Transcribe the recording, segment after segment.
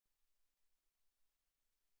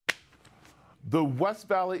The West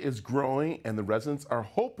Valley is growing and the residents are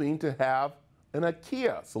hoping to have an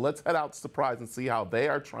IKEA. So let's head out to Surprise and see how they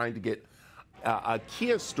are trying to get a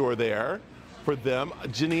IKEA store there for them.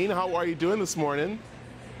 Janine, how are you doing this morning?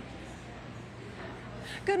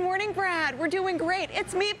 Good morning, Brad. We're doing great.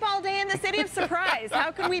 It's Meatball Day in the city of Surprise.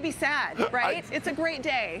 How can we be sad, right? It's a great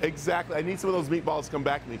day. Exactly. I need some of those meatballs to come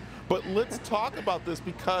back to me. But let's talk about this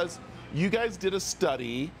because you guys did a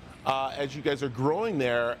study as you guys are growing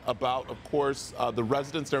there about, of course, the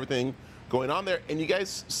residents and everything going on there. And you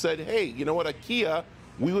guys said, hey, you know what, IKEA,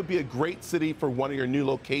 we would be a great city for one of your new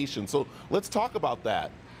locations. So let's talk about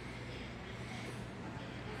that.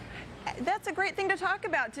 That's a great thing to talk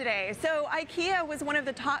about today. So IKEA was one of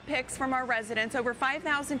the top picks from our residents. Over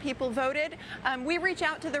 5,000 people voted. We reach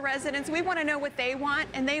out to the residents. We want to know what they want,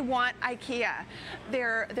 and they want IKEA.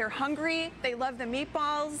 They're hungry. They love the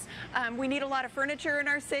meatballs. We need a lot of furniture in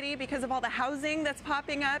our city because of all the housing that's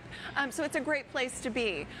popping up. So it's a great place to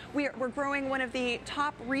be. We're growing one of the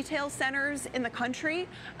top retail centers in the country,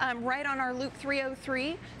 right on our Loop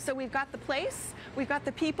 303. So we've got the place, we've got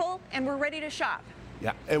the people, and we're ready to shop.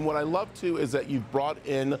 Yeah, and what I love too is that you've brought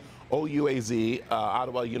in OUAZ,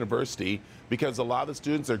 Ottawa University, because a lot of the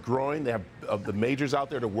students are growing. They have the majors out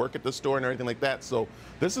there to work at the store and everything like that. So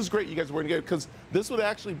this is great. You guys are working together because this would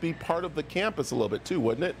actually be part of the campus a little bit too,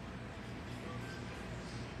 wouldn't it?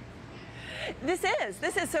 This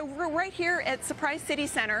is. So we're right here at Surprise City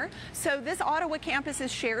Center. So this Ottawa campus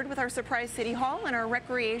is shared with our Surprise City Hall and our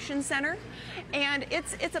Recreation Center. And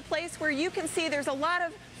it's a place where you can see there's a lot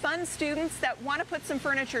of fun students that want to put some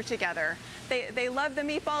furniture together. They love the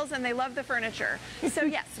meatballs and they love the furniture. So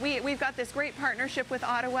yes, we've got this great partnership with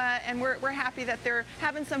Ottawa, and we're happy that they're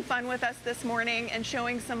having some fun with us this morning and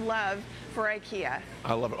showing some love for IKEA.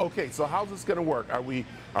 I love it. Okay, so how's this going to work? Are we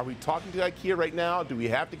talking to IKEA right now? Do we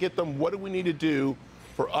have to get them? What do we need to do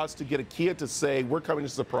for us to get IKEA to say we're coming to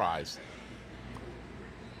Surprise?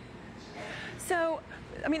 So,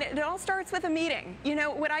 I mean, it all starts with a meeting. You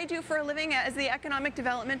know, what I do for a living as the Economic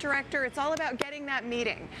Development Director, it's all about getting that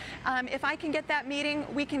meeting. If I can get that meeting,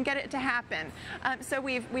 we can get it to happen. So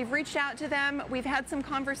we've reached out to them. We've had some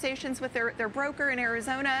conversations with their broker in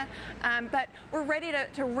Arizona, but we're ready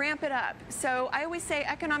to ramp it up. So I always say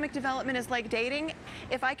economic development is like dating.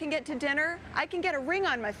 If I can get to dinner, I can get a ring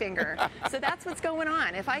on my finger. So that's what's going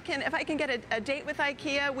on. If I can get a date with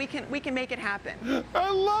IKEA, we can make it happen.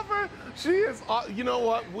 I love her. She is, you know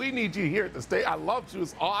what? We need you here at the state. I love you.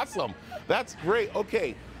 It's awesome. That's great.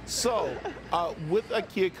 Okay, so with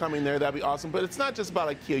IKEA coming there, that'd be awesome. But it's not just about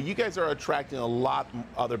IKEA. You guys are attracting a lot of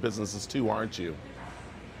other businesses too, aren't you?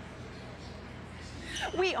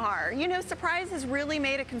 We are. You know, Surprise has really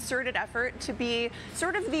made a concerted effort to be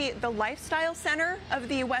sort of the lifestyle center of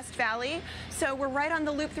the West Valley. So we're right on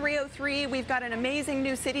the Loop 303. We've got an amazing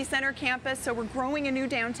new city center campus. So we're growing a new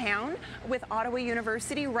downtown with Ottawa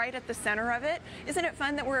University right at the center of it. Isn't it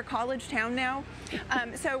fun that we're a college town now?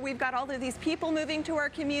 So we've got all of these people moving to our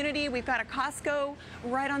community. We've got a Costco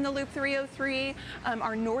right on the Loop 303.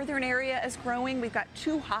 Our northern area is growing. We've got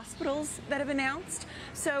 2 hospitals that have announced.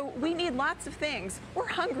 So we need lots of things. We're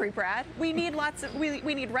hungry, Brad. We need lots of, we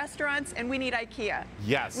need restaurants, and we need IKEA.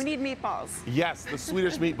 Yes. We need meatballs. Yes, the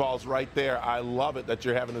Swedish meatballs right there. I love it that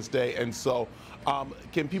you're having this day. And so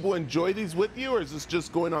can people enjoy these with you, or is this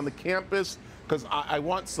just going on the campus? Because I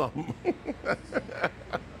want some.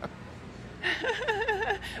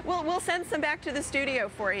 We'll send some back to the studio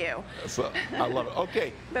for you. So, I love it.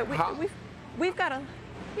 Okay. But we've got a,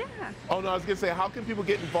 yeah. Oh, no, I was going to say, how can people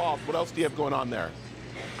get involved? What else do you have going on there?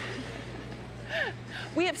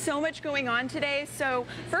 We have so much going on today. So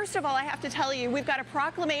first of all, I have to tell you, we've got a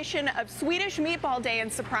proclamation of Swedish Meatball Day in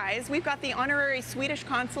Surprise. We've got the honorary Swedish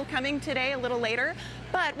consul coming today a little later,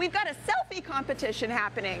 but we've got a selfie competition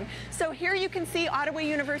happening. So here you can see Ottawa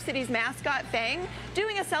University's mascot, Fang,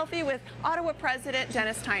 doing a selfie with Ottawa President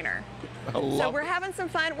Dennis Tyner. So we're having some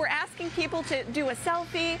fun. We're asking people to do a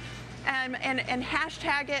selfie. And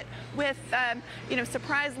hashtag it with, you know,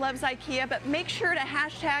 Surprise loves IKEA, but make sure to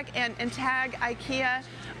hashtag and tag IKEA.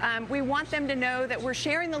 We want them to know that we're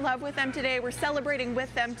sharing the love with them today. We're celebrating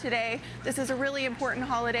with them today. This is a really important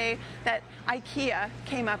holiday that IKEA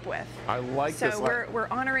came up with. I like this. So we're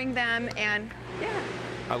honoring them, and yeah.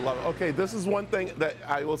 I love it. Okay, this is one thing that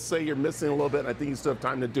I will say you're missing a little bit, and I think you still have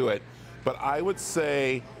time to do it. But I would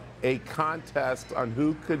say a contest on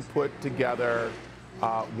who could put together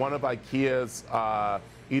one of IKEA's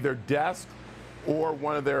either desk or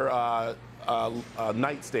one of their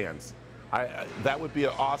nightstands. That would be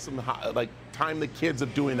an awesome, like, time the kids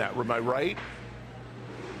of doing that. Am I right?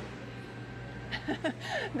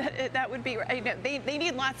 that would be, they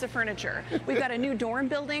need lots of furniture. We've got a new dorm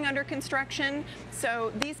building under construction,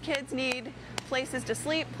 so these kids need places to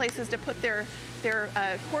sleep, places to put their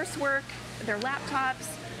coursework, their laptops.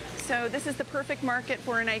 So this is the perfect market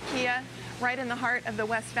for an IKEA, right in the heart of the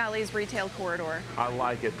West Valley's retail corridor. I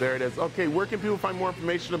like it. There it is. Okay, where can people find more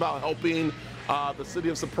information about helping the City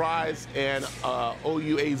of Surprise and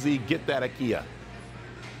OUAZ get that IKEA?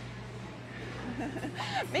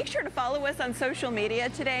 Make sure to follow us on social media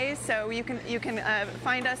today. So you can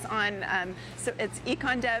find us on so it's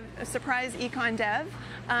EconDev, Surprise EconDev,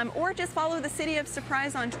 or just follow the City of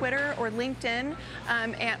Surprise on Twitter or LinkedIn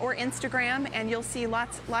or Instagram, and you'll see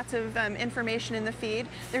lots of information in the feed.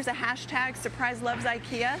 There's a hashtag Surprise Loves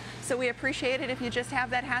IKEA, so we appreciate it if you just have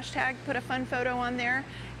that hashtag, put a fun photo on there,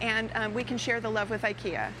 and we can share the love with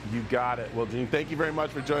IKEA. You got it. Well, Jean, thank you very much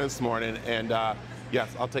for joining us this morning, and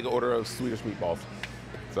yes, I'll take an order of Swedish meatballs.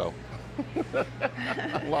 So,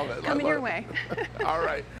 love it. Coming your way. All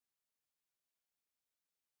right.